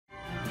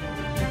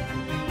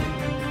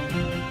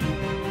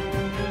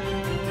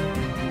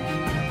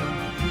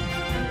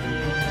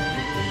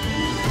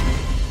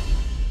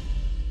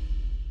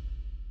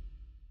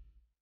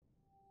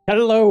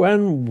Hello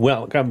and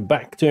welcome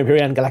back to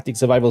Empyrion Galactic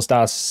Survival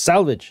Star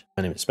Salvage.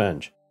 My name is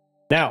Spanj.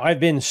 Now, I've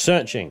been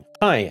searching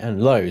high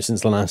and low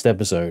since the last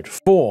episode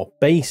for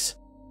base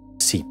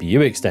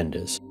CPU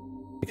extenders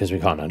because we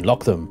can't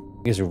unlock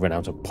them because we've run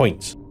out of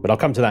points. But I'll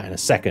come to that in a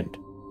second.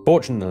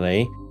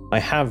 Fortunately, I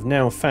have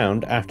now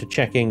found, after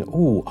checking,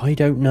 I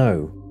don't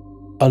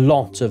know, a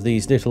lot of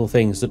these little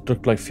things that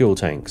look like fuel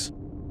tanks.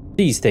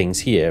 These things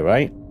here,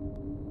 right?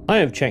 I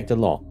have checked a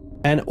lot,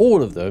 and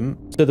all of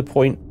them, to the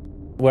point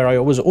where I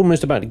was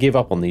almost about to give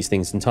up on these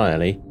things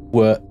entirely,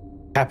 were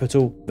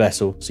capital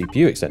vessel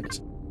CPU extenders.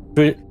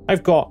 But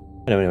I've got,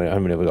 how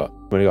many have we got?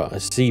 We've got a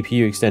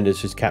CPU extenders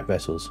for cap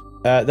vessels.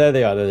 There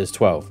they are, there's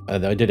 12.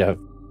 I did have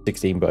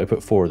 16, but I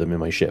put 4 of them in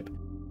my ship.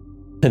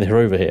 And they're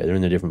over here, they're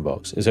in a different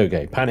box. It's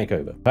okay, panic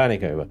over,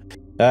 panic over.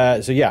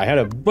 So yeah, I had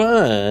a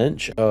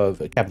bunch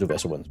of capital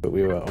vessel ones, but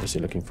we were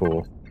obviously looking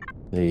for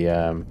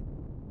the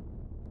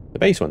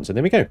base ones. And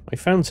there we go, I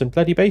found some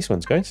bloody base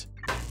ones, guys.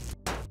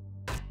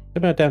 It's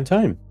about damn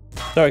time.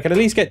 So I can at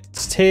least get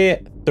tier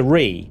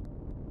 3.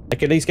 I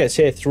can at least get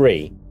tier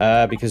 3.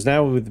 Because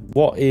now with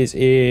what is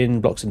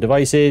in blocks and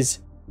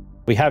devices,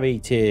 we have a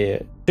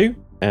tier 2.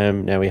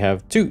 Now we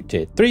have 2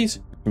 tier 3s,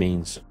 which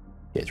means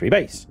tier 3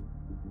 base.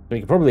 So we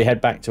can probably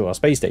head back to our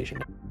space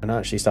station and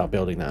actually start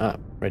building that up,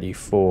 ready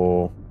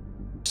for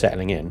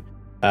settling in.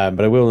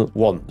 But I will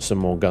want some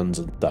more guns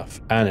and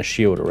stuff, and a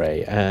shield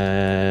array,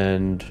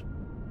 and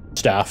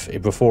stuff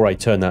before I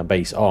turn that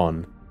base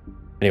on.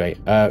 Anyway,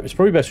 it's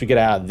probably best we get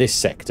out of this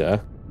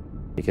sector,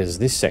 because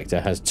this sector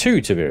has 2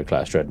 Tavira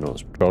class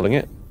dreadnoughts patrolling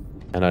it,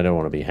 and I don't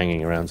want to be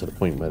hanging around to the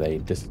point where they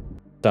just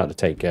start to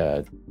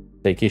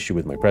take issue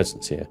with my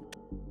presence here.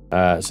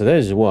 So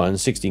there's one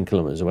 16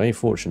 kilometers away.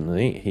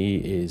 Fortunately, he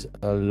is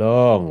a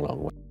long,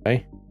 long way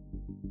away.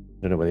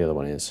 I don't know where the other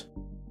one is.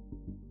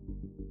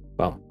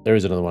 Well, there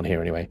is another one here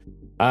anyway.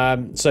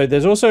 So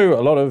there's also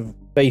a lot of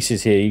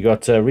bases here. You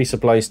got a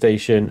resupply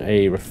station,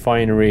 a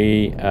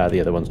refinery,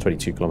 the other one's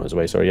 22 kilometers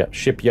away, sorry, yeah,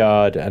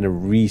 shipyard, and 2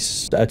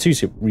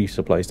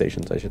 resupply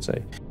stations, I should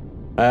say.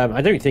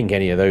 I don't think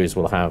any of those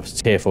will have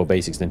tier 4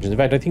 base extensions. In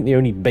fact, I think the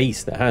only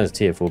base that has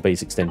tier 4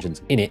 base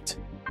extensions in it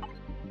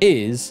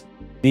is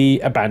the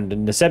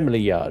abandoned assembly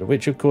yard,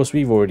 which of course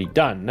we've already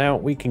done. Now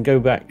we can go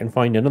back and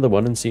find another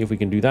one and see if we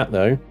can do that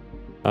though.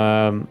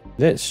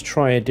 Let's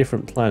try a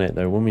different planet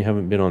though, one we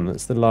haven't been on.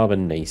 That's the Lava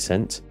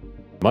Nascent.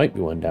 Might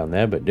be one down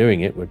there, but doing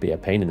it would be a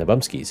pain in the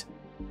bumskis.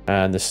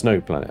 And the snow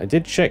planet. I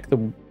did check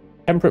the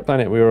temperate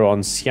planet we were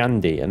on,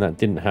 Siandi, and that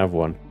didn't have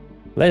one.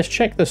 Let's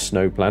check the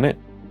snow planet.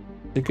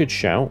 It's a good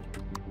shout.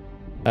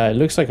 It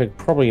looks like I'd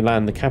probably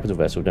land the capital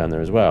vessel down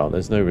there as well.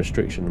 There's no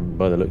restriction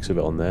by the looks of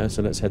it on there,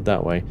 so let's head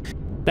that way.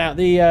 Now,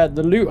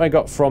 the loot I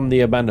got from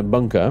the abandoned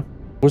bunker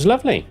was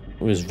lovely.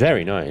 It was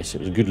very nice.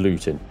 It was good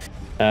looting.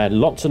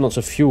 Lots and lots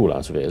of fuel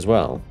out of it as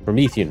well.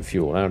 Promethean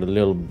fuel out of the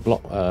little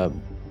block,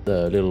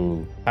 the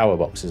little power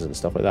boxes and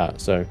stuff like that.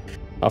 So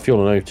our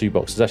fuel and O2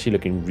 box is actually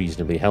looking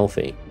reasonably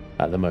healthy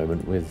at the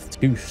moment with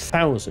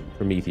 2,000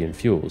 Promethean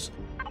fuels.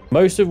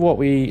 Most of what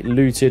we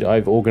looted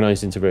I've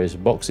organized into various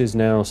boxes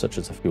now, such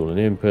as the fuel and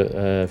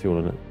input, fuel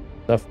and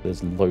stuff.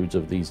 There's loads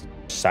of these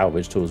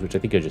salvage tools, which I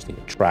think I just need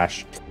to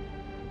trash.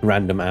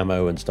 Random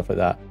ammo and stuff like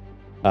that.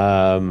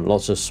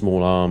 Lots of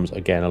small arms.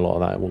 Again, a lot of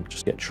that will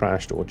just get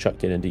trashed or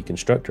chucked in a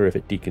deconstructor if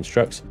it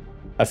deconstructs.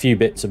 A few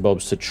bits and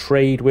bobs to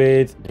trade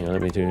with. You know,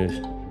 let me do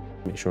this.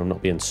 Make sure I'm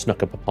not being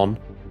snuck up upon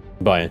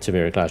by a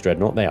Tavira class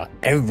dreadnought. They are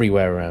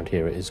everywhere around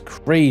here. It is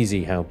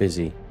crazy how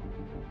busy,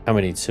 how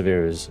many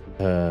Taviras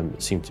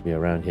seem to be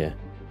around here.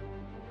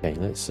 Okay,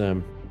 let's yeah,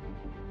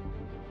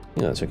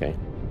 that's okay.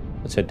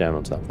 Let's head down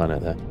onto that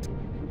planet there.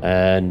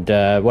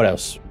 And what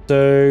else?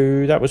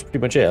 So that was pretty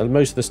much it.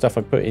 Most of the stuff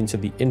I put into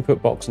the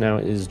input box now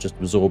is just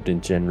absorbed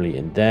in generally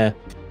in there.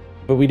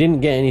 But we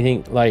didn't get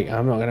anything like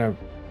I'm not gonna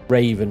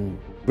rave and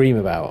scream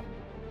about.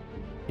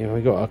 You know,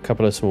 we got a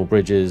couple of small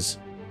bridges.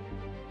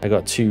 I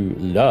got 2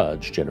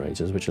 large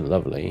generators, which are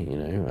lovely, you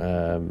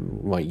know.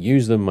 Might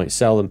use them, might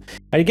sell them.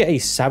 I get a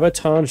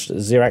sabotaged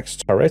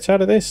Xerax turret out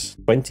of this.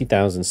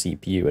 20,000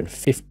 CPU and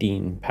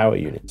 15 power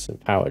units of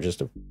power just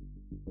to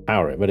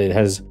power it. But it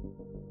has...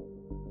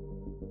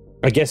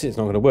 I guess it's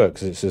not going to work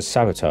because it's just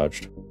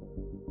sabotaged.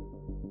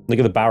 Look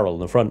at the barrel in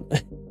the front.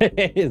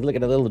 It's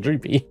looking a little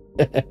droopy.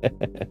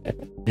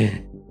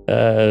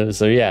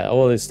 So yeah,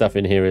 all this stuff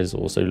in here is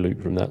also loot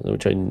from that,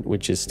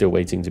 which is still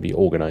waiting to be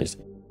organized.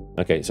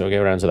 Okay, so we'll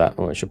get around to that.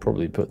 Oh, I should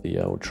probably put the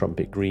old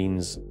trumpet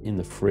greens in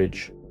the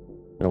fridge. I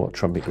don't know what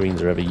trumpet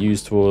greens are ever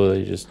used for.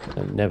 They just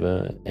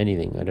never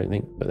anything, I don't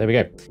think. But there we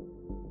go.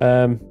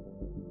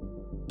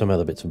 Some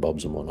other bits and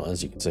bobs and whatnot,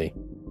 as you can see.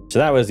 So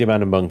that was the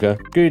abandoned bunker.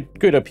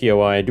 Good up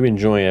POI. I do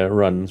enjoy a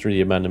run through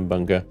the abandoned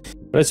bunker.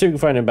 But let's see if we can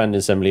find an abandoned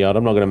assembly yard.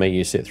 I'm not going to make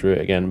you sit through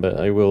it again,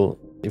 but I will,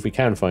 if we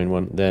can find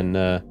one, then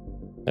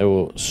I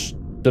will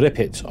strip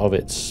it of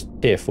its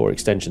tier 4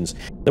 extensions.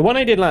 The one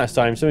I did last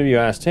time, some of you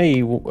asked,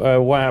 hey,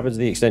 what happens to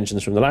the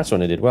extensions from the last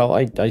one I did? Well,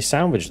 I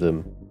salvaged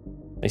them.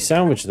 I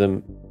salvaged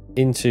them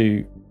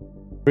into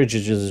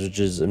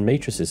bridges and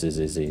matrices.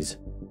 These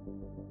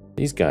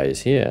These guys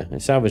here. I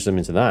salvaged them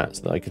into that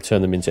so that I could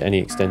turn them into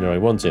any extender I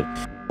wanted.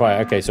 Right,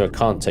 okay, so I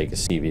can't take a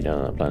CV down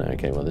on that planet.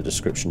 Okay, well, the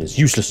description is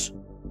useless.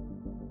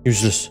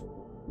 Useless.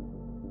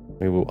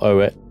 We will owe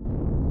it.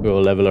 We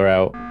will level her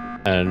out.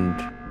 And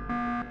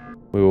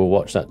we will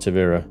watch that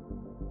Tavira.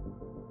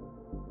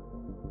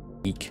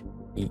 Eek.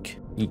 Eek.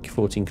 Eek.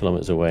 14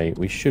 kilometers away.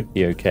 We should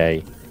be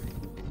okay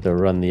to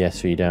run the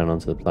SV down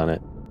onto the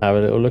planet. Have a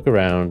little look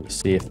around.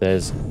 See if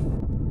there's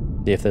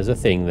a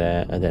thing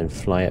there. And then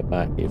fly it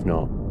back if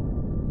not.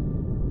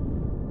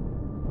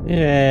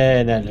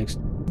 Yeah, that looks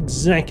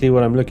exactly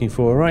what I'm looking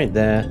for right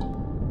there.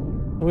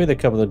 With a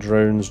couple of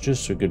drones,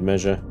 just for good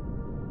measure.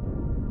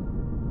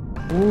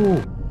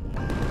 Ooh.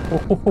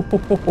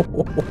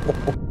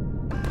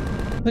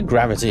 The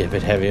gravity a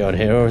bit heavy on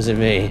here, or is it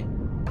me?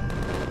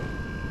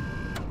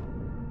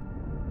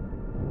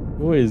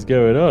 What is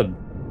going on?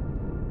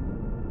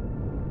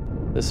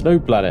 The snow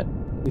planet.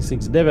 These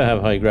things never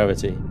have high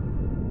gravity.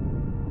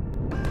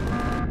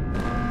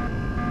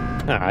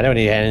 I don't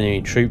need any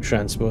troop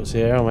transports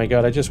here. Oh my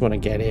god, I just want to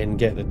get in,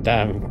 get the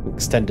damn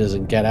extenders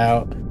and get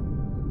out.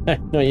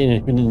 Not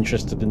even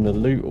interested in the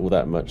loot all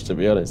that much, to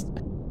be honest.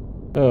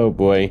 Oh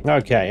boy.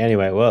 Okay,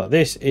 anyway, well,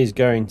 this is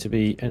going to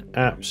be an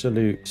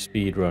absolute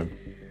speed run.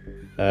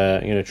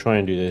 I'm going to try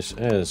and do this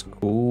as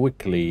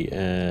quickly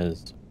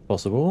as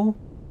possible.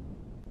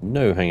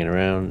 No hanging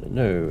around,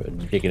 no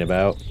digging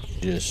about.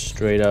 Just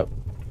straight up,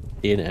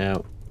 in,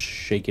 out,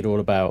 shake it all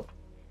about.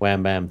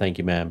 Wham bam, thank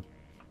you ma'am.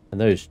 And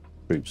those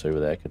troops over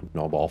there can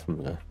knob off.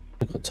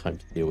 I've got time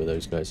to deal with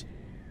those guys.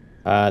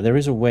 There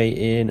is a way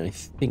in, I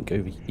think,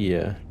 over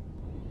here.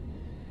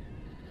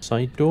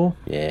 Side door?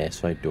 Yeah,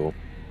 side door.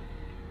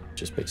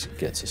 Just basically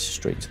gets us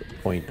straight to the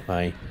point.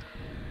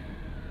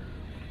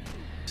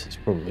 This is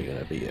probably going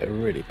to be a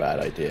really bad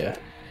idea.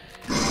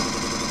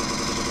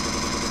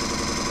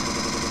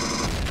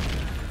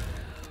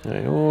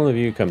 Alright, all of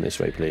you come this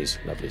way, please.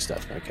 Lovely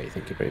stuff. Okay,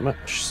 thank you very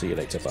much. See you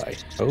later, bye.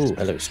 Oh,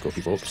 hello,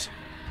 Scorpy Borps.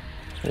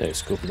 Hello,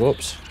 Scorpy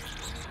Borps.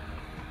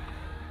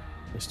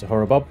 Mr.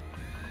 Horrorbob.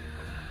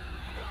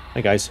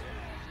 Hi, guys.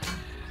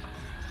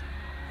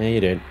 How you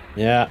doing?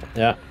 Yeah,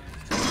 yeah.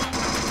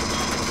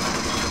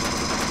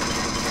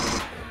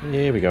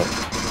 Here we go.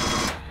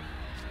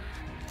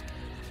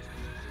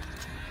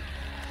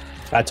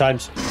 Bad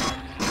times.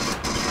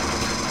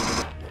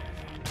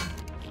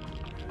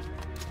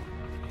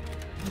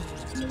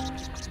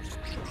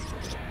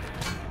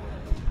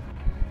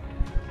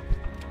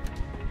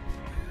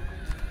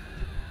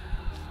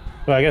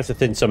 Well, I guess I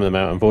thinned some of them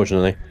out,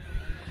 unfortunately.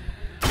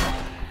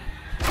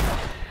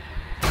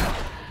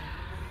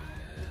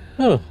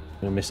 Oh,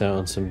 gonna miss out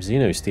on some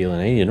Xenosteel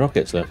and alien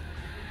rockets, look.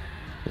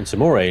 And some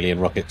more alien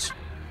rockets.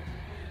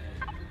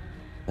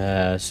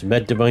 Some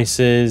med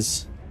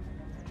devices.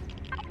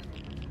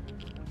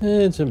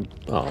 And some...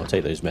 Oh, I'll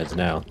take those meds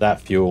now. That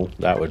fuel,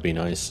 that would be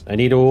nice. I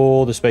need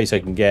all the space I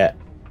can get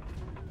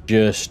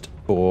just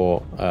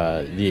for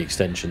the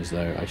extensions,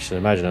 though. I should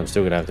imagine I'm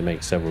still going to have to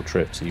make several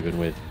trips, even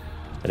with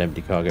an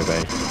empty cargo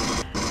bay.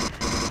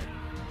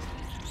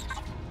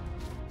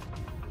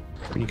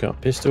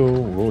 Unicart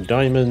pistol, raw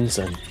diamonds,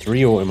 and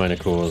 3 autominer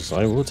cores.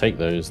 I will take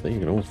those. They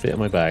can all fit in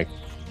my bag.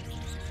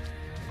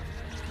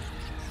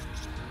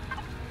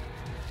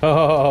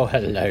 Oh,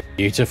 hello,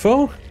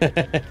 beautiful.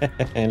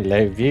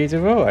 Hello,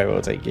 beautiful. I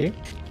will take you.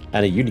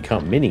 And a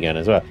Unicart minigun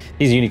as well.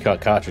 These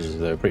Unicart cartridges,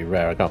 though, are pretty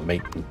rare. I can't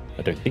make them.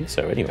 I don't think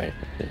so, anyway.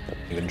 I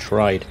haven't even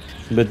tried.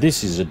 But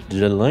this is a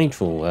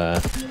delightful...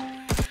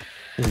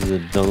 this is a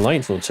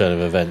delightful turn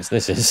of events.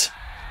 This is...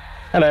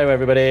 Hello,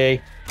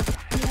 everybody.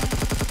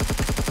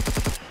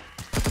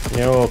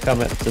 You're all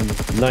coming up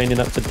to lining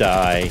up to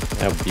die.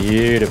 How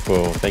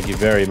beautiful. Thank you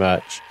very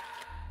much.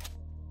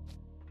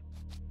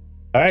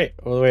 Alright,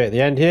 all the way at the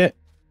end here.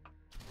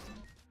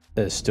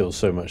 There's still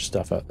so much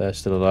stuff out there,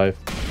 still alive.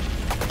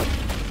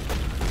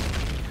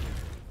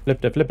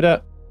 Flip it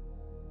up.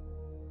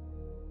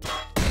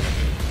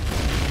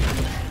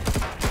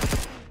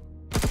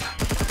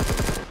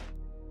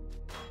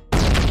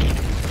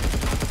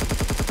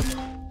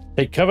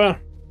 Take cover,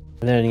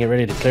 and then get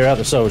ready to clear out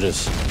the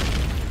soldiers.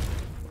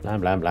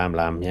 Blam, blam, blam,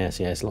 blam. Yes,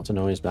 yes, lots of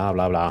noise, blah,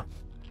 blah, blah.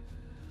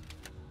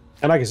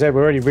 And like I said,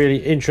 we're only really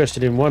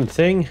interested in one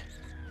thing.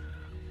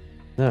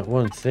 That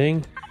one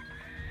thing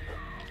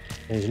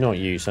is not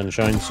you,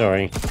 Sunshine.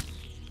 Sorry.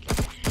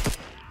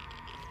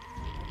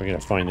 We're going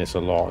to find this a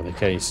lot in the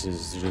case.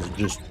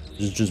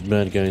 There's just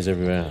bad guys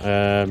everywhere.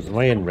 Am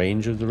I in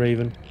range of the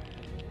Raven?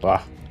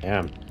 Wow, I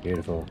am.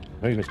 Beautiful.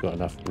 I hope it's got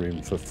enough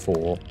room for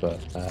 4, but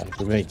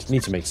we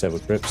need to make several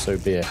trips, so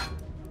be it.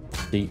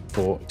 Deep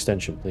 4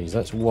 extension, please.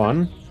 That's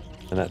 1,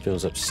 and that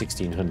fills up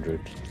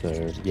 1600.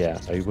 So, yeah,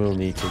 I will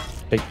need to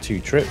take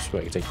 2 trips, but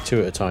I can take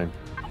 2 at a time.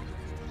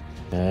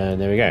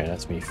 And there we go,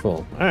 that's me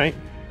full. Alright,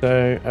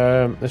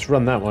 so let's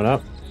run that one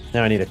up.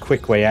 Now I need a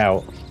quick way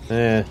out.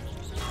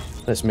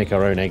 Let's make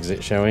our own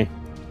exit, shall we?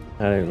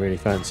 I don't really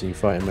fancy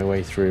fighting my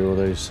way through all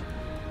those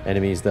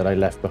enemies that I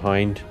left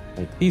behind.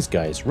 Like these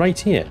guys, right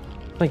here.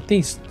 Like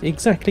these,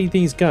 exactly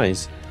these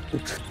guys.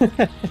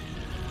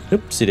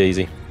 Oopsie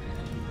daisy.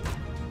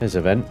 There's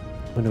a vent.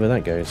 Wonder where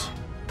that goes.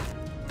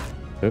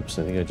 Oops,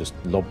 I think I just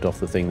lobbed off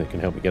the thing that can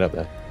help me get up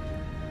there.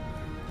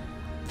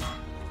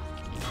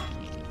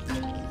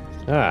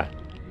 Ah.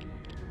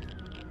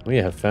 We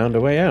have found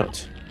a way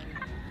out.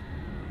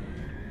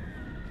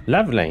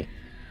 Lovely.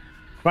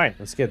 Right,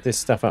 let's get this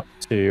stuff up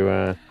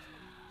to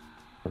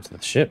onto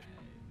the ship.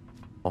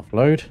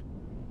 Offload.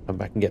 Come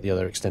back and get the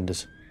other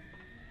extenders.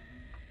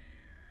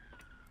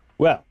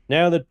 Well,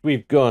 now that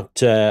we've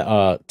got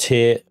our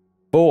tier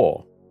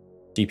 4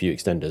 CPU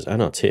extenders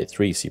and our tier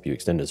 3 CPU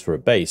extenders for a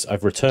base,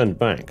 I've returned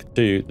back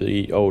to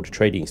the old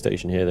trading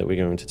station here that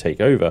we're going to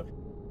take over.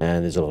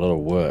 And there's a lot of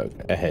work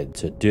ahead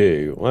to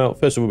do. Well,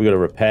 first of all, we've got to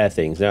repair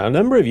things. Now, a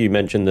number of you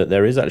mentioned that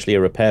there is actually a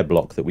repair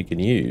block that we can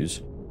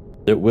use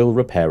that will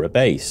repair a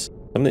base.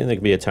 Something that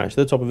can be attached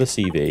to the top of a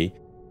CV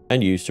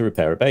and used to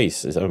repair a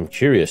base. I'm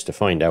curious to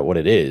find out what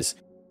it is.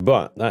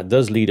 But that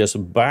does lead us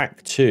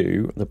back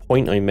to the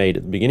point I made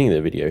at the beginning of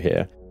the video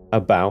here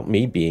about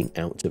me being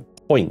out of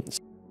points.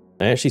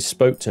 I actually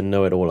spoke to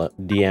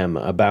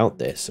KnowItAllDM about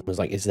this. I was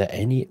like, is there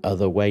any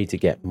other way to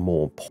get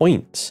more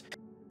points?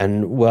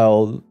 And,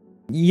 well,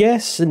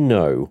 yes and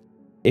no.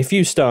 If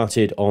you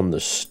started on the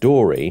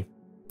story,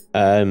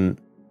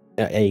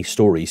 a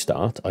story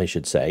start, I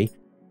should say,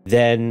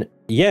 then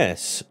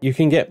yes, you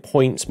can get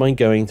points by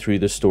going through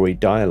the story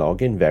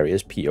dialogue in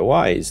various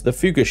POIs. The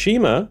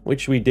Fukushima,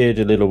 which we did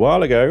a little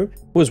while ago,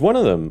 was one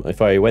of them.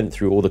 If I went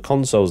through all the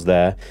consoles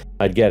there,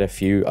 I'd get a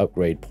few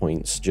upgrade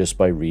points just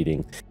by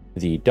reading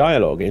the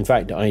dialogue. In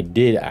fact, I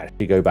did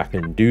actually go back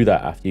and do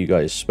that after you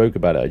guys spoke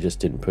about it. I just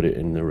didn't put it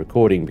in the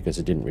recording because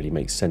it didn't really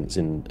make sense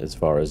in as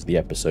far as the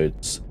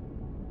episode's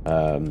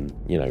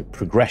you know,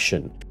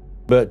 progression.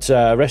 But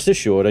rest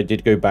assured, I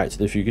did go back to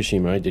the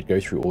Fukushima. I did go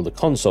through all the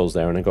consoles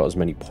there and I got as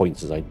many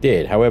points as I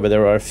did. However,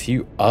 there are a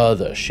few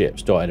other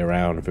ships dotted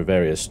around for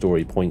various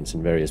story points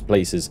in various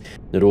places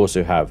that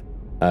also have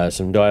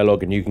some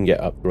dialogue, and you can get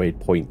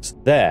upgrade points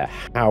there.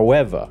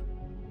 However,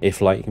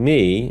 if, like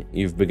me,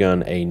 you've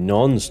begun a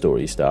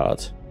non-story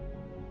start,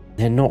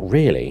 then not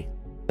really.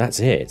 That's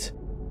it.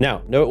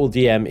 Now,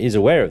 KnowItAllDM is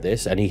aware of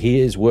this, and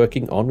he is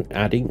working on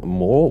adding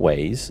more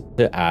ways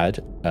to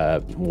add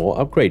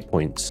more upgrade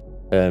points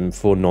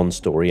for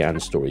non-story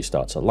and story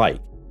starts alike.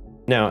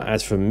 Now,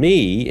 as for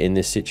me, in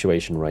this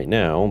situation right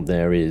now,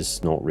 there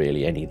is not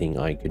really anything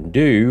I can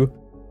do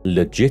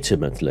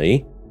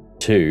legitimately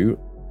to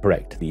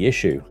correct the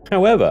issue.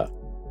 However,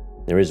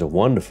 there is a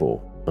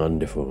wonderful,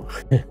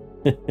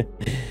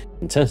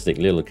 fantastic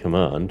little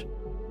command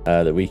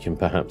that we can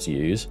perhaps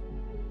use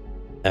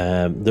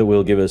that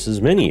will give us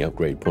as many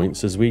upgrade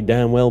points as we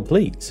damn well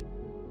please.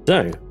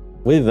 So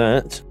with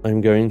that, I'm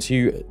going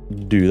to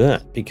do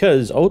that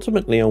because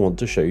ultimately I want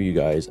to show you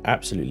guys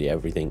absolutely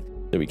everything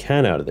that we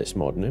can out of this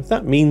mod, and if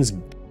that means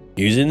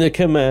using the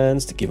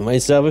commands to give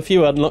myself a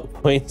few unlock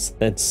points,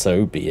 then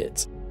so be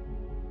it.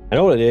 And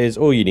all it is,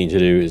 all you need to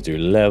do is do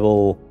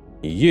level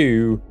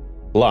U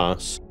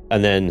plus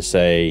and then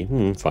say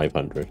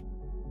 500.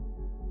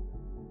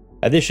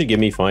 And this should give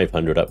me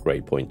 500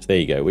 upgrade points. There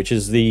you go, which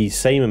is the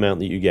same amount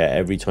that you get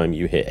every time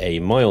you hit a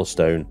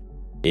milestone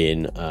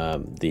in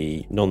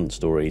the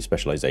non-story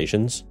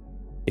specializations.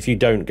 If you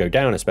don't go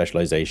down a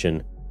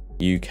specialization,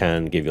 you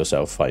can give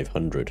yourself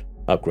 500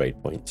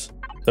 upgrade points.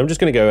 So I'm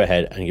just going to go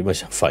ahead and give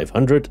myself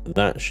 500.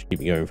 That should keep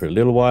me going for a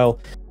little while.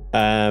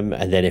 And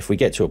then if we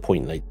get to a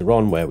point later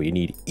on where we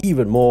need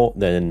even more,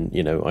 then,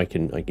 you know, I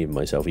give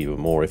myself even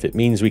more if it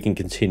means we can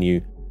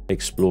continue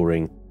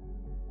exploring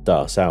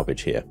Star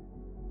Salvage here.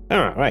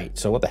 All right,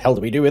 so what the hell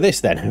do we do with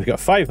this then? We've got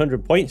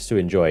 500 points to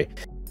enjoy.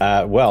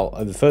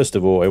 Well, first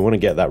of all, I want to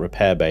get that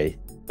repair bay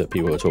that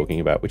people are talking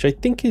about, which I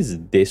think is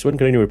this one.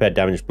 Can only repair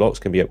damaged blocks,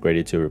 can be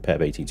upgraded to repair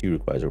bay T2,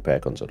 requires a repair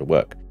console to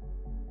work.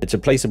 It's a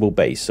placeable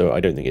base, so I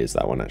don't think it is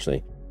that one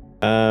actually.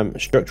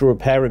 Structural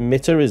repair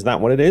emitter, is that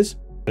what it is?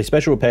 A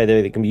special repair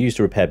there that can be used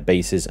to repair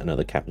bases and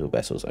other capital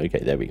vessels. Okay,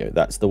 there we go.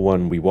 That's the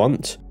one we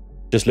want.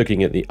 Just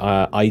looking at the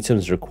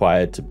items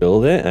required to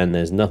build it, and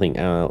there's nothing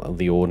out of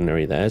the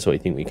ordinary there, so I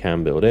think we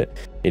can build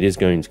it. It is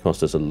going to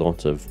cost us a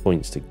lot of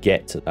points to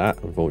get to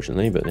that,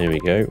 unfortunately, but there we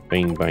go.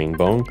 Bang, bang,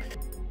 bong.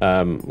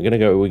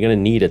 We're gonna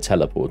need a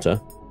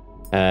teleporter.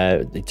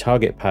 The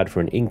target pad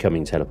for an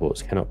incoming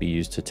teleport cannot be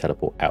used to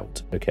teleport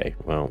out. Okay,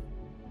 well,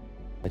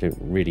 I don't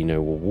really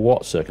know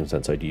what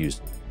circumstance I'd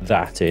use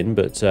that in,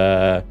 but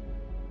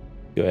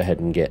go ahead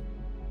and get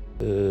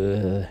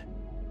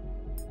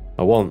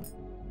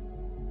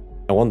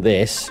I want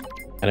this,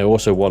 and I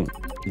also want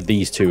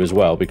these two as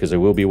well, because I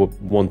will be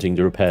wanting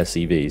to repair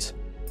CVs.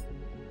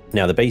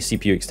 Now, the base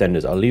CPU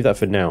extenders, I'll leave that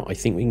for now. I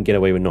think we can get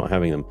away with not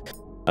having them,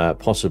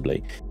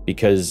 possibly,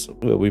 because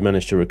we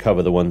managed to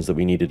recover the ones that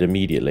we needed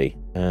immediately,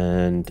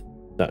 and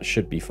that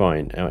should be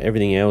fine. Now,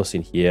 everything else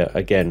in here,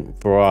 again,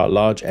 for our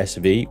large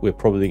SV, we're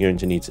probably going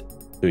to need to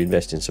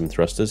invest in some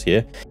thrusters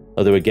here.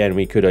 Although, again,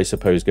 we could, I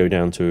suppose, go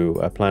down to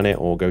a planet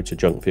or go to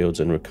junk fields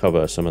and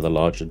recover some of the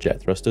larger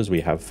jet thrusters.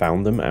 We have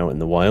found them out in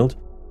the wild.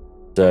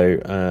 So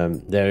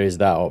there is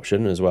that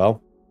option as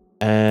well.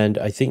 And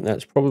I think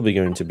that's probably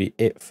going to be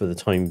it for the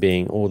time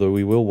being, although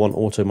we will want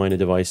auto miner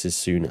devices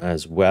soon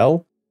as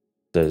well.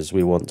 Says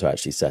we want to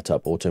actually set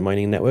up auto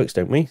mining networks,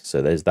 don't we?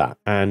 So there's that.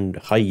 And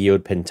high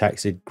yield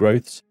pentaxid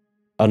growths.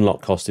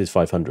 Unlock cost is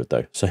 500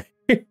 though. So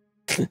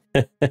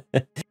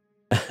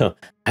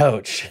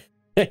ouch.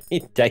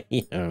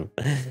 Damn.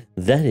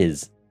 That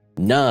is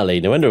gnarly.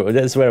 No wonder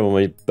that's where all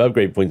my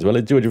upgrade points. Well,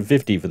 at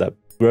 250 for that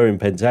growing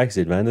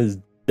pentaxid,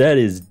 man. That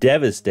is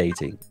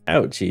devastating.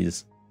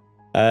 Ouchies.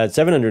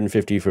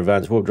 750 for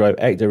advanced warp drive,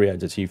 ecto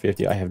reactor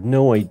 250. I have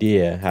no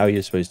idea how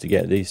you're supposed to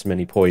get these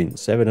many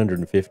points.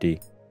 750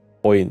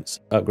 points,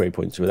 upgrade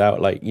points,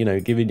 without, like, you know,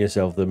 giving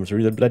yourself them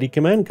through the bloody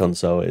command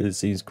console. It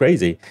seems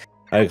crazy.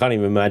 I can't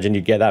even imagine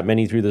you'd get that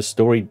many through the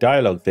story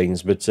dialogue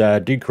things, but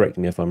do correct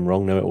me if I'm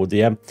wrong,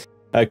 KnowItAllDM.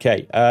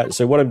 Okay,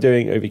 so what I'm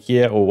doing over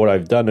here, or what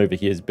I've done over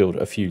here, is build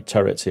a few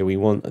turrets here.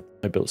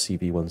 I built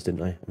CV ones,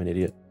 didn't I? I'm an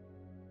idiot.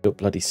 Built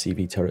bloody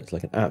CV turrets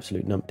like an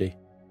absolute numpty.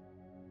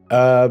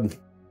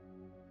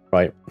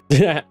 Right.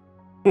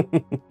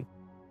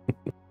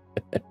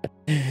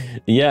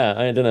 Yeah,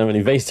 I don't have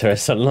any base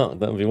turrets unlocked.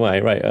 That'll be why.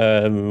 Right,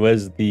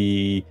 where's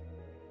the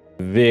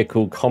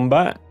vehicle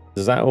combat?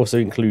 Does that also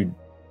include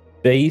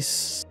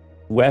base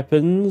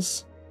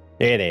weapons?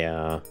 Here they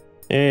are.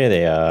 Here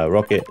they are.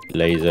 Rocket,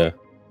 laser.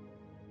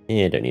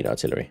 Yeah, don't need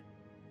artillery.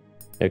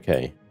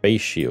 Okay,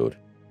 base shield.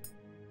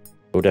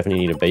 We'll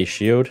definitely need a base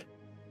shield.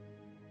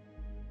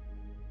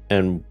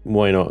 And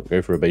why not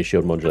go for a base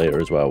shield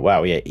modulator as well?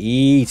 Wow, yeah,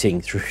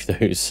 eating through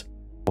those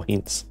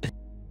points.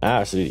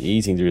 Absolutely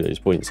eating through those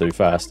points so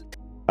fast.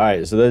 All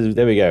right, so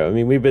there we go. I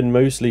mean, we've been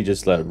mostly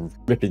just like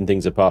ripping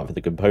things apart for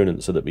the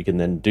components so that we can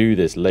then do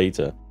this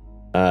later.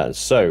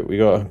 So we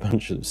got a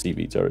bunch of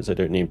CV turrets I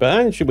don't need,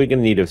 but actually we're going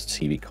to need a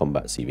CV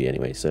combat CV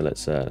anyway. So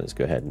let's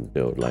go ahead and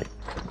build like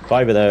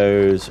 5 of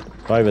those,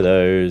 5 of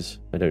those.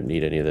 I don't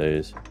need any of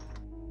those.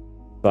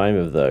 5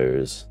 of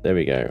those. There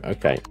we go.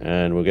 Okay,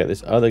 and we'll get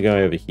this other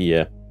guy over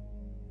here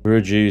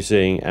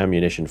producing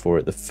ammunition for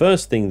it. The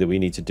first thing that we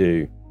need to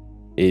do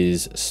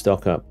is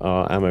stock up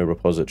our ammo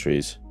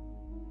repositories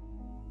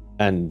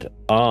and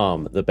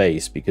arm the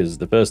base, because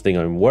the first thing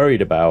I'm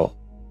worried about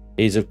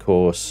is, of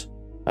course,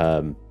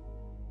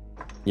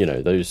 you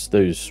know, those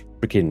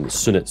freaking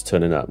Sunnets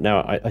turning up.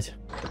 Now, I'm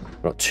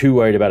not too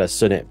worried about a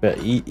Sunnet, but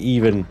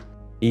even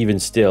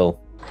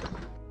still,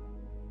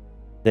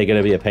 they're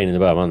going to be a pain in the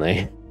bum, aren't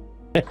they?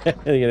 They're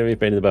going to be a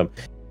pain in the bum.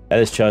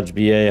 Let's charge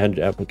BA,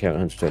 100 output count,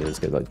 120. Let's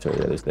get like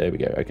 20. There we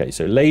go. Okay,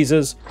 so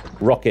lasers,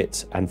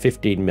 rockets, and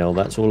 15 mil.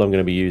 That's all I'm going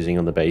to be using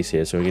on the base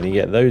here. So we're going to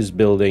get those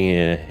building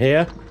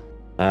here.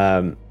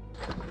 And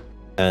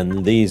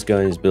these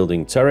guys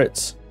building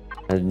turrets.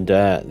 And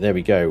there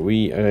we go.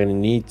 We are going to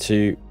need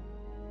to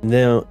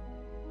now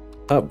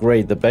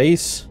upgrade the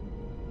base,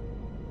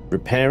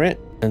 repair it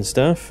and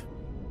stuff.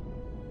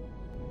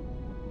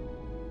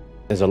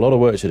 There's a lot of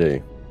work to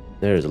do.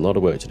 There is a lot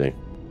of work to do.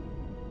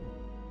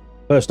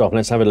 First off,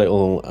 let's have a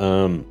little,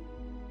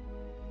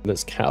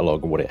 let's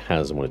catalog what it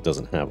has and what it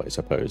doesn't have, I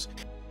suppose.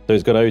 So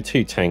it's got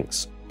O2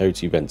 tanks,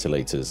 O2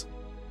 ventilators,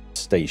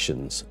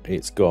 stations.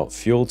 It's got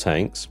fuel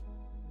tanks,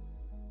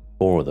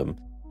 4 of them.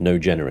 No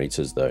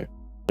generators, though.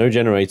 No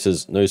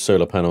generators, no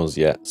solar panels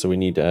yet. So we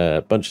need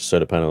a bunch of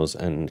solar panels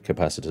and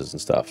capacitors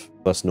and stuff,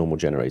 plus normal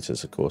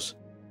generators, of course.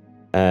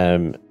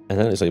 And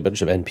then it's like a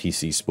bunch of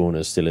NPC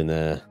spawners still in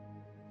there.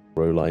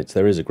 Row lights.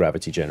 There is a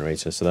gravity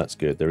generator, so that's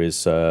good. There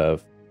is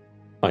 5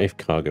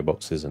 cargo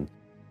boxes and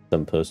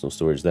some personal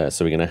storage there.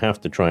 So we're going to have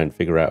to try and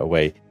figure out a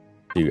way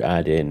to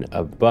add in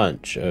a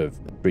bunch of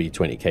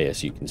 320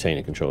 KSU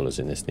container controllers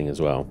in this thing as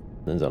well.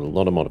 There's a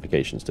lot of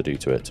modifications to do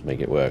to it to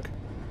make it work.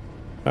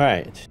 All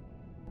right.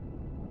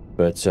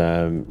 But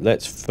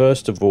let's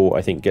first of all,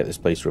 I think, get this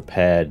place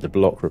repaired, the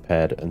block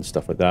repaired and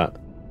stuff like that.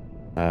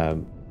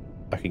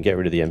 I can get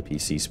rid of the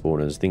NPC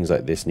spawners. Things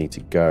like this need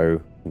to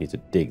go. We need to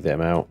dig them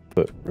out,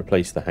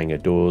 replace the hangar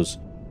doors.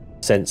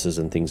 Sensors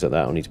and things like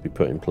that will need to be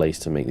put in place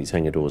to make these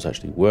hangar doors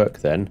actually work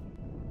then.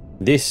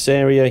 This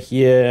area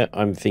here,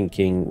 I'm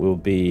thinking, will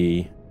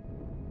be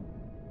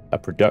a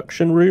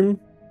production room.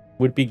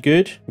 Would be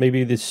good.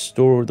 Maybe this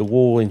the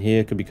wall in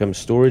here could become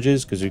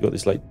storages, because we've got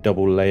this like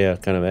double layer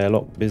kind of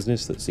airlock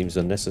business that seems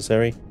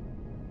unnecessary.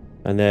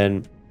 And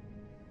then,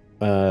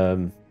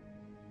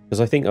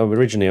 because I think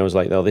originally I was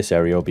like, oh, this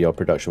area will be our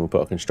production. We'll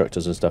put our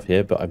constructors and stuff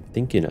here. But I'm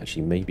thinking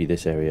actually maybe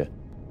this area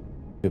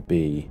could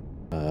be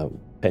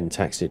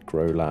Pentaxid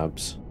Grow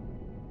Labs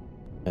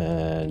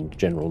and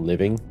general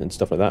living and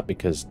stuff like that,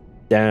 because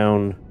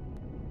down,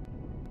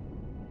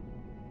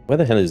 where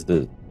the hell is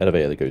the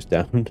elevator that goes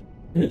down?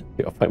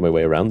 I'll find my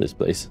way around this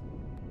place.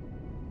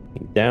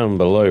 Down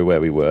below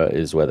where we were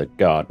is where the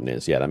garden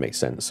is. Yeah, that makes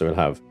sense. So we'll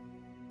have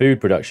food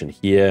production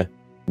here,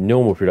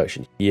 normal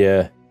production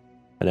here,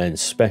 and then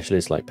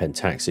specialists like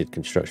Pentaxid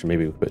construction.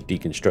 Maybe we'll put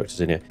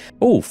deconstructors in here.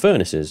 Oh,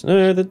 furnaces.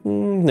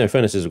 No,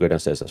 furnaces will go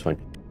downstairs. That's fine.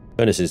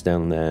 Furnaces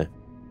down there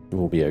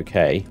will be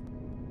okay.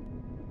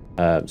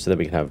 So then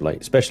we can have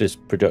like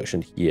specialist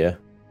production here,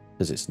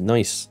 because it's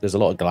nice. There's a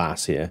lot of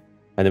glass here,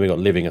 and then we got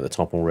living at the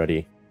top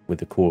already with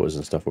the quarters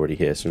and stuff already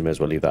here. So we may as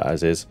well leave that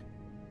as is.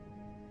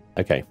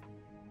 Okay.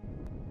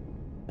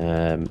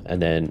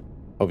 And then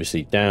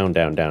obviously down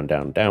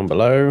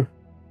below.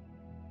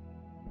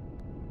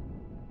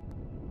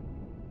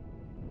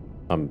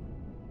 I'm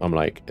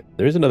like,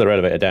 there is another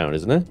elevator down,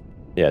 isn't there?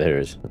 Yeah, there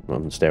is.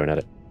 I'm staring at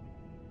it.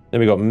 Then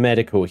we got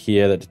medical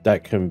here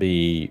that can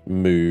be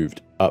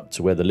moved up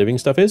to where the living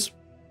stuff is.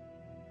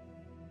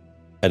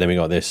 And then we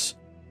got this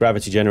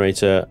gravity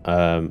generator.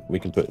 We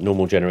can put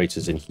normal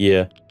generators in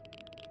here.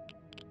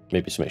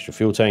 Maybe some extra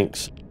fuel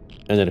tanks.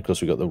 And then, of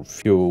course, we got the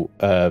fuel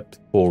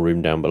core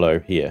room down below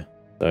here.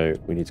 So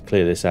we need to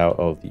clear this out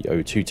of the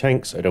O2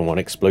 tanks. I don't want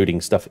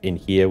exploding stuff in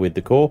here with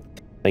the core.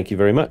 Thank you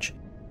very much.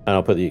 And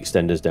I'll put the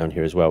extenders down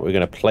here as well. We're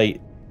going to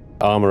plate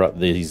armor up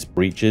these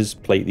breaches,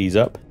 plate these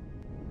up.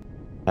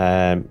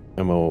 And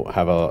we'll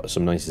have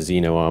some nice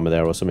Xeno armor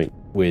there or something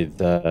with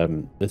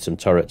some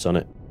turrets on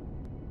it.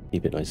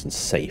 Keep it nice and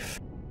safe.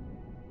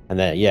 And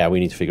there, yeah, we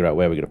need to figure out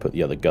where we're going to put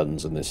the other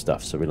guns and this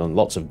stuff. So we're on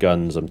lots of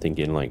guns. I'm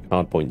thinking like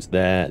hard points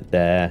there,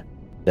 there.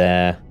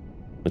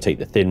 We'll take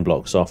the thin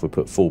blocks off. We'll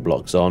put full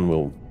blocks on.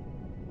 We'll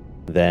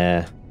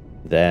there,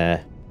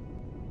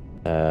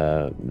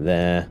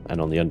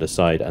 and on the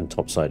underside and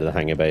top side of the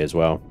hangar bay as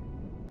well.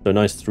 So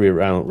nice 3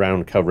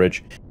 round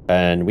coverage.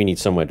 And we need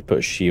somewhere to put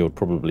a shield,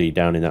 probably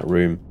down in that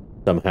room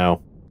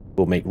somehow.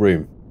 We'll make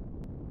room.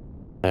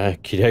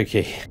 Okie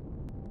dokie.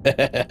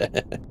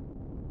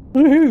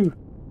 Woohoo!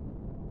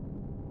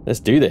 Let's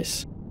do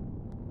this.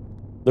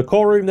 The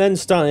core room then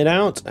started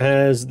out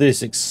as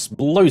this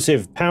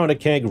explosive powder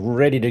keg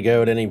ready to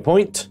go at any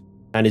point,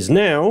 and is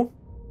now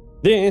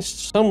this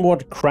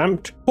somewhat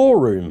cramped core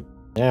room.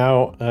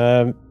 Now,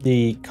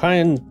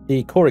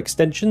 the core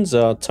extensions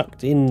are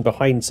tucked in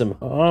behind some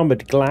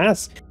armored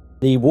glass.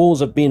 The walls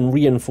have been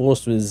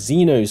reinforced with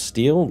Xeno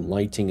steel.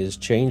 Lighting has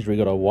changed. We've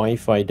got a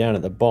Wi-Fi down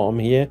at the bottom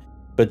here,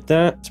 but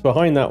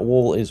behind that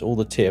wall is all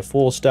the tier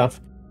 4 stuff.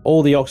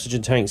 All the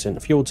oxygen tanks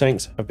and fuel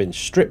tanks have been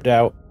stripped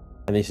out,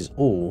 and this is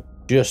all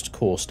just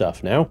core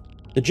stuff now.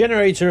 The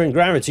generator and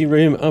gravity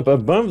room up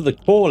above the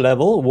core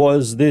level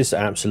was this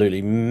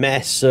absolutely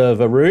mess of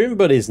a room,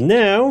 but is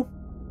now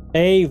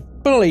a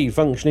fully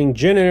functioning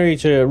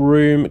generator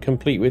room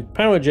complete with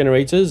power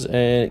generators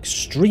and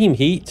extreme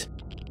heat.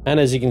 And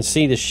as you can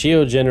see, the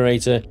shield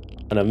generator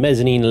on a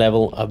mezzanine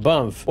level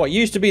above. What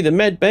used to be the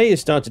med bay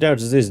started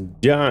out as this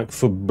dark,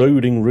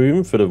 foreboding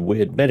room full of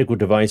weird medical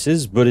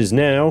devices, but is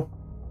now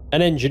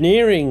an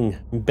engineering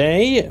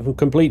bay,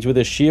 complete with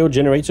a shield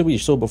generator we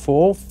saw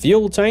before,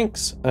 fuel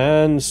tanks,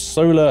 and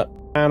solar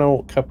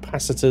panel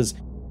capacitors,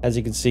 as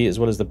you can see, as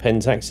well as the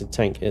pentaxid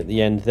tank at the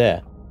end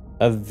there.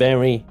 A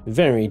very,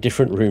 very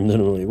different room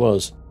than it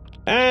was.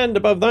 And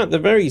above that, the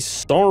very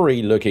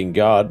sorry-looking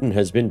garden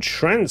has been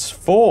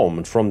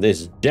transformed from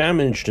this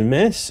damaged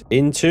mess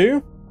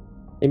into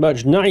a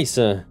much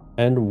nicer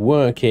and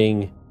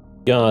working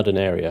garden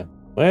area.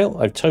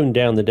 Well, I've toned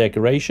down the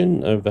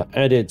decoration, I've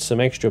added some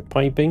extra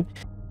piping,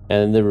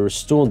 and they've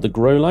restored the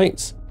grow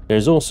lights.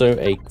 There's also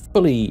a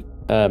fully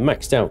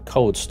maxed out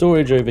cold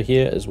storage over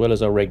here, as well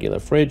as our regular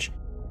fridge.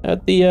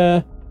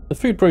 The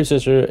food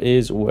processor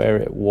is where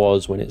it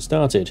was when it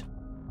started.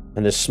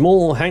 And the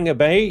small hangar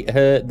bay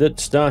that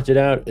started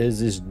out as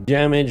this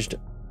damaged,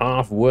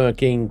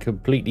 half-working,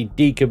 completely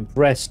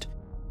decompressed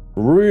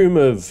room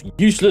of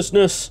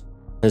uselessness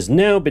has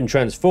now been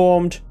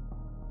transformed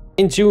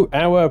into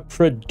our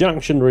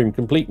production room,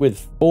 complete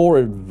with 4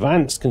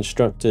 advanced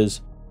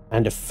constructors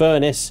and a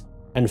furnace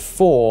and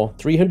 4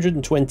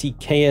 320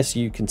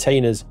 KSU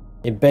containers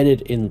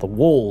embedded in the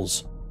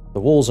walls.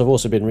 The walls have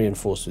also been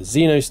reinforced with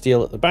Xeno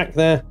steel at the back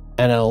there,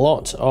 and a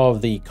lot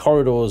of the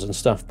corridors and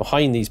stuff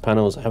behind these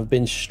panels have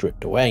been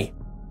stripped away.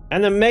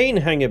 And the main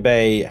hangar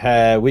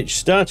bay, which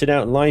started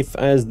out life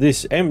as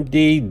this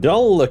empty,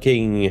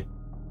 dull-looking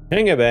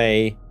hangar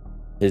bay,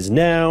 is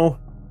now,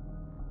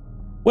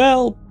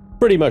 well,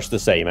 pretty much the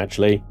same,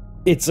 actually.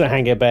 It's a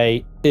hangar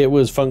bay. It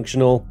was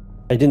functional.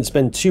 I didn't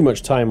spend too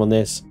much time on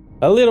this.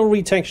 A little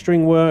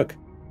retexturing work.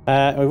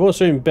 I've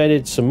also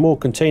embedded some more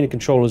container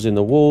controllers in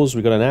the walls.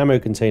 We've got an ammo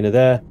container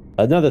there,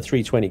 another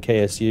 320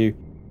 KSU,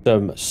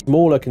 some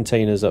smaller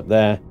containers up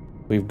there.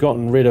 We've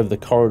gotten rid of the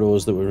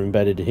corridors that were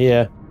embedded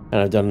here,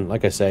 and I've done,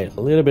 like I say,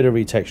 a little bit of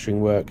retexturing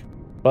work,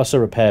 plus a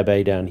repair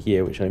bay down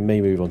here, which I may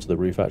move onto the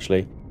roof,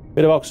 actually.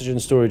 Bit of oxygen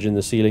storage in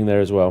the ceiling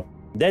there as well.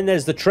 Then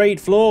there's the trade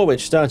floor,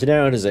 which started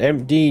out as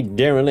empty,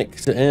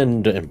 derelict,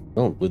 and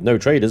well, with no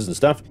traders and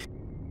stuff,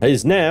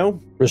 is now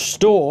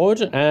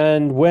restored,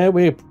 and where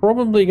we're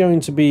probably going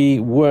to be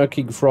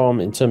working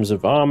from in terms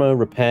of armor,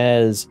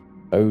 repairs,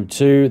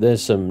 O2.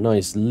 There's some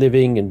nice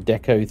living and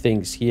deco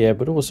things here,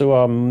 but also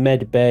our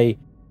med bay,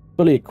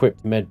 fully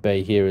equipped med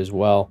bay here as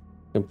well,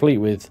 complete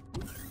with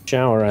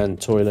shower and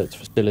toilet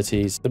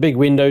facilities. The big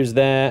windows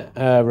there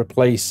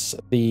replace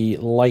the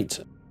light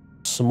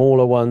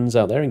smaller ones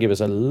out there and give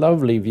us a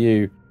lovely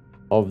view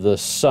of the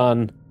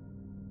sun.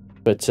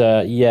 But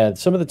yeah,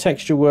 some of the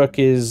texture work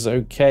is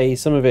okay.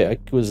 Some of it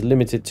was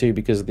limited to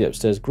because of the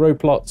upstairs grow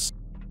plots.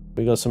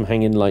 We got some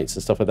hanging lights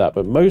and stuff like that,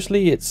 but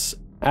mostly it's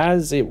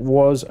as it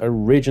was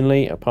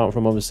originally, apart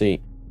from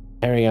obviously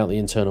carrying out the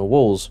internal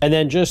walls. And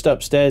then just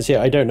upstairs here,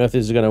 I don't know if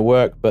this is going to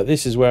work, but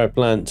this is where I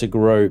plan to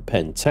grow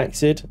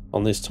pentaxid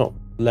on this top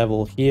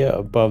level here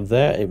above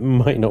there. It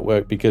might not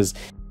work because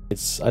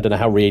I don't know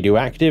how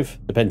radioactive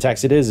the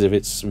pentaxid is. If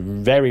it's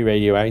very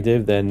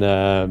radioactive, then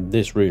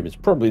this room is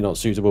probably not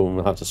suitable and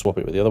we'll have to swap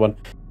it with the other one.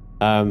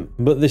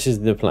 But this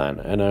is the plan,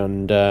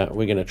 and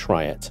we're going to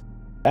try it.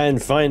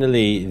 And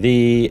finally,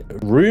 the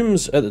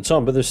rooms at the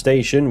top of the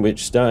station,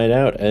 which started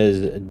out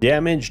as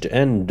damaged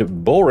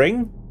and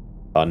boring,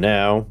 are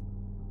now,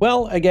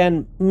 well,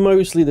 again,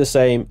 mostly the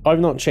same. I've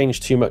not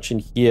changed too much in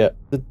here.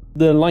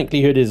 The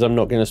likelihood is I'm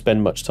not going to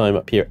spend much time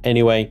up here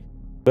anyway.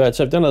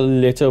 But I've done a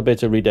little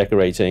bit of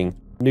redecorating,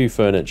 new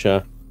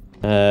furniture,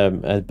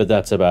 but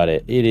that's about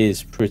it. It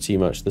is pretty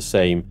much the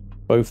same,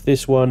 both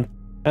this one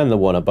and the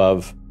one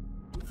above.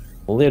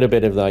 A little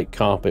bit of like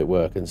carpet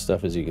work and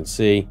stuff, as you can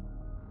see.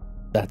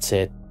 That's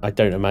it. I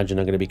don't imagine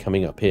I'm going to be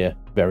coming up here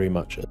very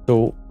much at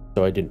all,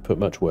 so I didn't put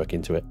much work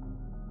into it.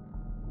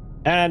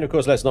 And of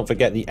course, let's not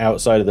forget the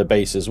outside of the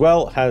base as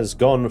well has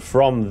gone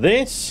from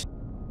this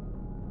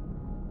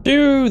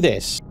to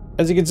this.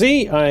 As you can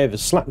see, I've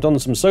slapped on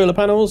some solar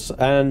panels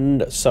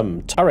and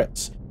some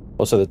turrets.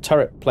 Also, the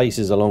turret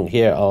places along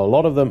here, a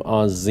lot of them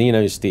are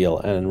Xeno steel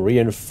and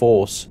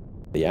reinforce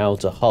the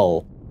outer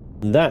hull.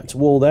 That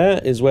wall there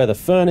is where the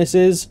furnace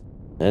is,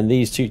 and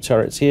these two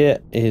turrets here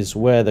is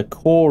where the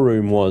core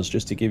room was,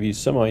 just to give you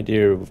some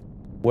idea of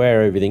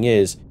where everything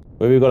is.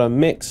 Where we've got a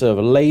mix of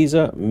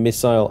laser,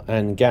 missile,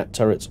 and GAT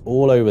turrets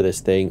all over this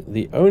thing.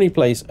 The only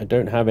place I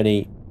don't have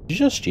any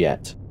just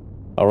yet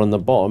are on the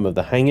bottom of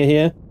the hangar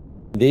here.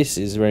 This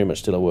is very much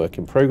still a work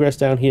in progress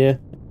down here.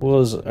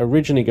 Was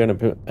originally going to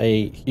put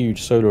a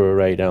huge solar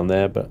array down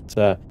there, but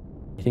I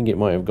think it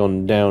might have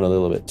gone down a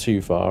little bit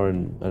too far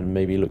and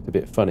maybe looked a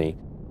bit funny.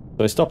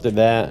 So I stopped it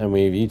there, and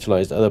we've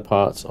utilized other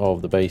parts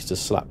of the base to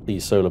slap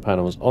these solar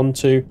panels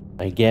onto.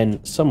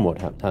 Again,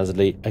 somewhat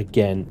haphazardly.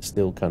 Again,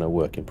 still kind of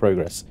work in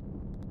progress.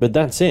 But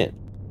that's it.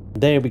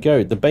 There we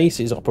go. The base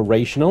is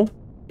operational.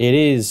 It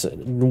is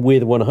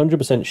with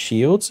 100%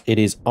 shields. It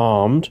is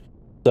armed.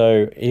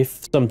 So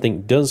if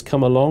something does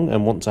come along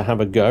and want to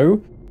have a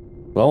go,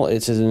 well,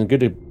 it's as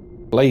good a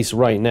place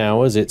right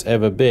now as it's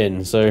ever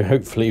been. So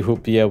hopefully we'll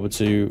be able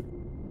to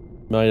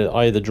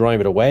either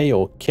drive it away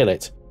or kill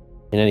it.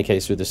 In any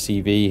case, with the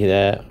CV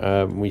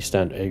there, we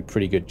stand a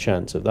pretty good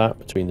chance of that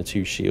between the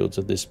two shields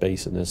of this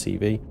base and the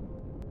CV.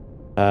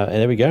 And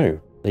there we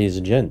go, ladies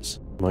and gents,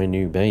 my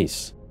new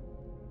base.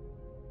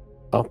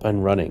 Up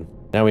and running.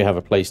 Now we have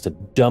a place to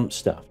dump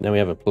stuff. Now we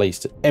have a place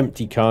to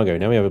empty cargo.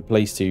 Now we have a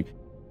place to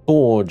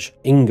forge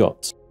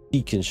ingots,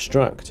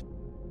 deconstruct,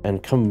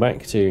 and come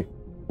back to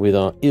with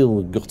our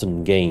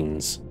ill-gotten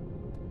gains.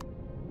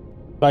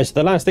 Right, so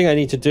the last thing I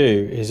need to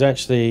do is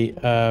actually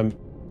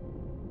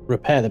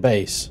repair the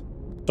base.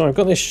 So I've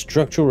got this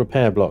structural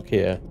repair block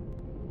here.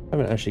 I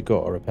haven't actually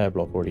got a repair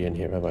block already in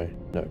here, have I?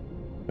 No.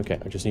 Okay,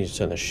 I just need to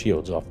turn the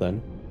shields off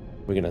then.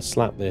 We're going to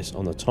slap this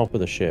on the top of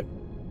the ship.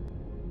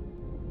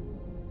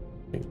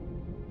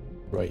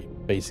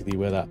 Right, basically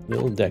where that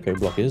little deco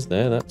block is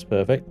there. That's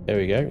perfect. There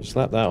we go.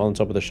 Slap that on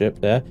top of the ship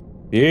there.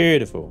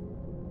 Beautiful.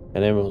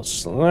 And then we'll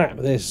slap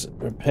this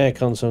repair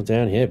console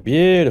down here.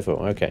 Beautiful.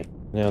 Okay,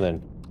 now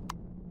then,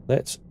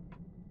 let's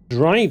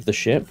drive the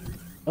ship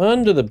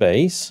under the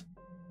base.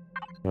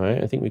 All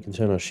right, I think we can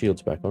turn our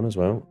shields back on as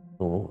well.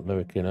 Oh,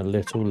 looking a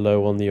little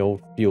low on the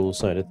old fuel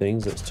side of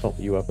things. Let's top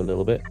you up a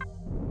little bit.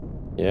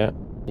 Yeah,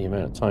 the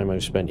amount of time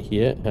I've spent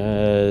here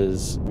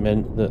has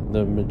meant that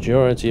the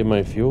majority of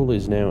my fuel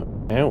is now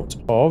out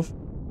of.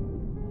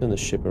 Turn the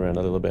ship around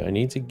a little bit. I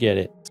need to get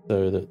it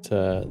so that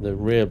the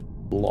rear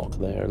block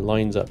there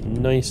lines up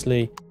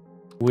nicely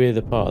with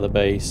a part of the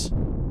base,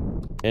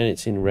 and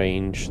it's in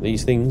range.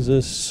 These things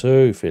are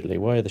so fiddly.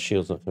 Why are the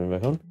shields not coming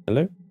back on?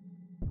 Hello?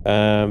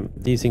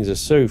 These things are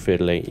so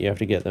fiddly. You have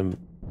to get them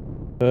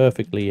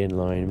perfectly in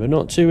line, but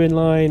not too in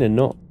line and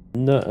not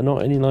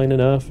in line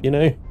enough, you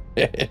know.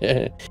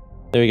 There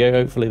we go.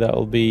 Hopefully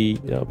that'll be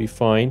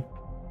fine.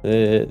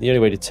 The only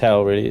way to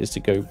tell really is to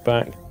go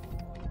back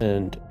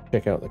and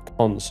check out the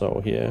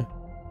console here.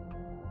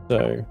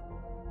 So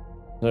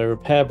the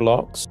repair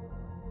blocks.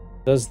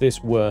 Does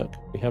this work?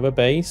 We have a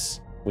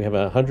base. We have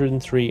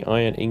 103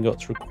 iron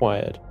ingots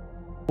required.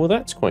 Well,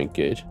 that's quite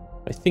good.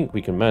 I think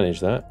we can manage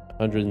that.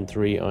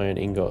 103 iron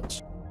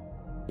ingots.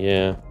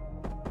 Yeah.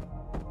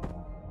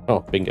 Oh,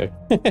 bingo.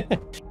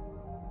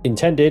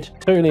 Intended.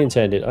 Totally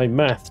intended. I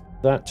mathed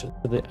that to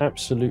the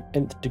absolute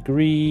nth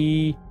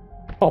degree.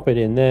 Pop it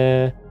in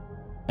there.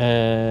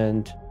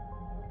 And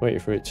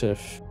wait for it to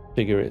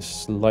figure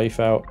its life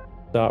out.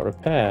 Start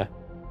repair.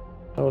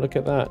 Oh, look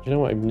at that. You know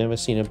what? I've never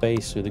seen a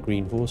base with a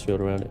green force field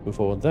around it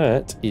before.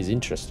 That is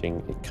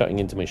interesting. It's cutting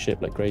into my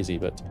ship like crazy,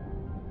 but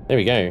there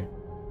we go.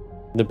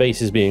 The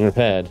base is being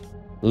repaired.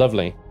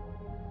 Lovely.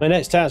 My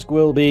next task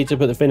will be to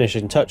put the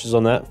finishing touches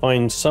on that,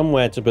 find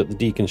somewhere to put the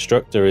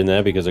deconstructor in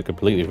there because I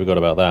completely forgot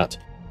about that,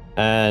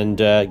 and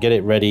get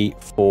it ready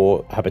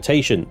for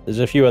habitation. There's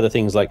a few other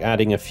things like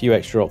adding a few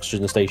extra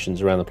oxygen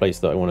stations around the place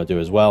that I want to do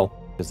as well.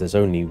 because there's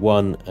only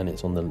one, and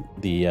it's on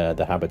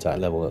the habitat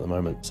level at the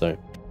moment. So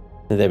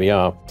there we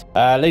are.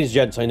 Ladies and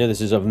gents, I know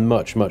this is a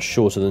much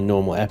shorter than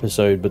normal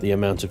episode, but the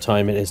amount of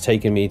time it has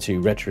taken me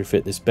to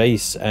retrofit this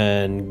base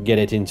and get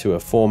it into a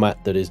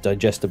format that is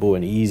digestible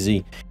and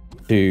easy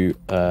to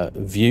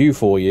view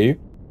for you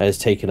has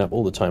taken up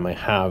all the time I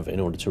have in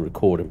order to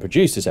record and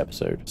produce this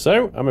episode.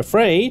 So I'm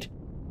afraid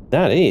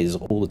that is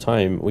all the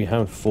time we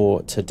have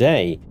for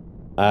today.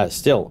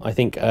 Still, I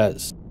think a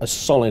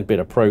solid bit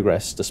of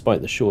progress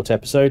despite the short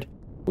episode.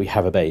 We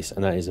have a base,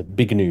 and that is a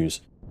big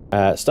news.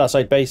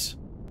 Starside base,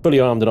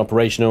 fully armed and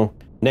operational.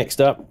 Next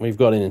up, we've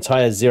got an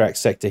entire Xerax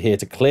sector here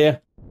to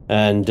clear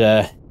and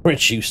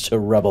reduce to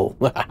rubble.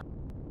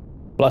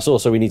 Plus,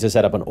 also, we need to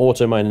set up an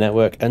auto miner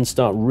network and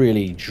start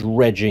really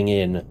dredging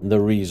in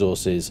the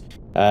resources.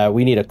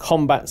 We need a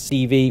combat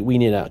CV. We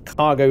need a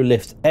cargo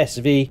lift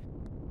SV.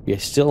 We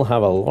still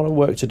have a lot of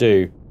work to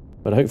do,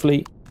 but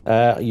hopefully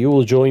you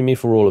will join me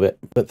for all of it.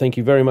 But thank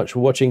you very much for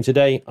watching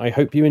today. I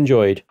hope you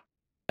enjoyed,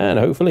 and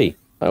hopefully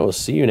I will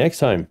see you next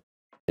time.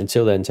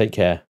 Until then, take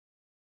care.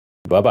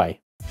 Bye-bye.